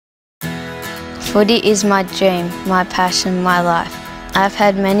Footy is my dream, my passion, my life. I've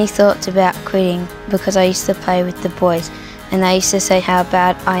had many thoughts about quitting because I used to play with the boys and they used to say how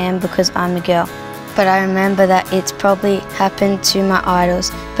bad I am because I'm a girl. But I remember that it's probably happened to my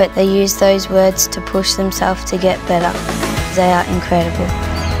idols, but they use those words to push themselves to get better. They are incredible.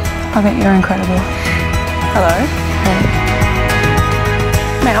 I think you're incredible. Hello. Hey.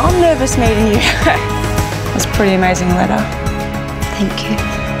 Man, I'm nervous meeting you. That's a pretty amazing letter. Thank you.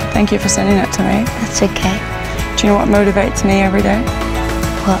 Thank you for sending it to me. That's okay. Do you know what motivates me every day?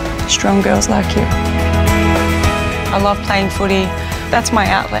 What? Strong girls like you. I love playing footy. That's my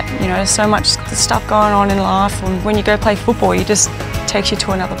outlet. You know, there's so much stuff going on in life, and when you go play football, it just takes you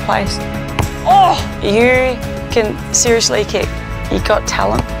to another place. Oh, you can seriously kick. You got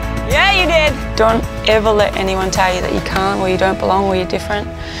talent. Yeah, you did. Don't ever let anyone tell you that you can't or you don't belong or you're different,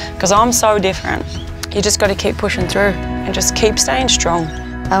 because I'm so different. You just got to keep pushing through and just keep staying strong.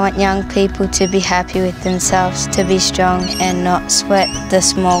 I want young people to be happy with themselves, to be strong and not sweat the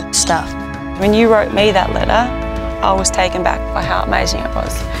small stuff. When you wrote me that letter, I was taken back by how amazing it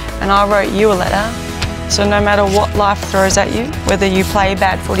was. And I wrote you a letter, so no matter what life throws at you, whether you play a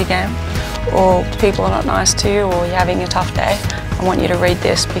bad footy game or people are not nice to you or you're having a tough day, I want you to read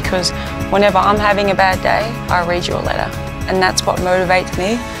this, because whenever I'm having a bad day, I read you a letter. And that's what motivates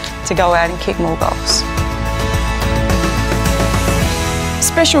me to go out and kick more goals.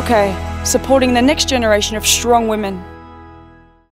 Special K, supporting the next generation of strong women.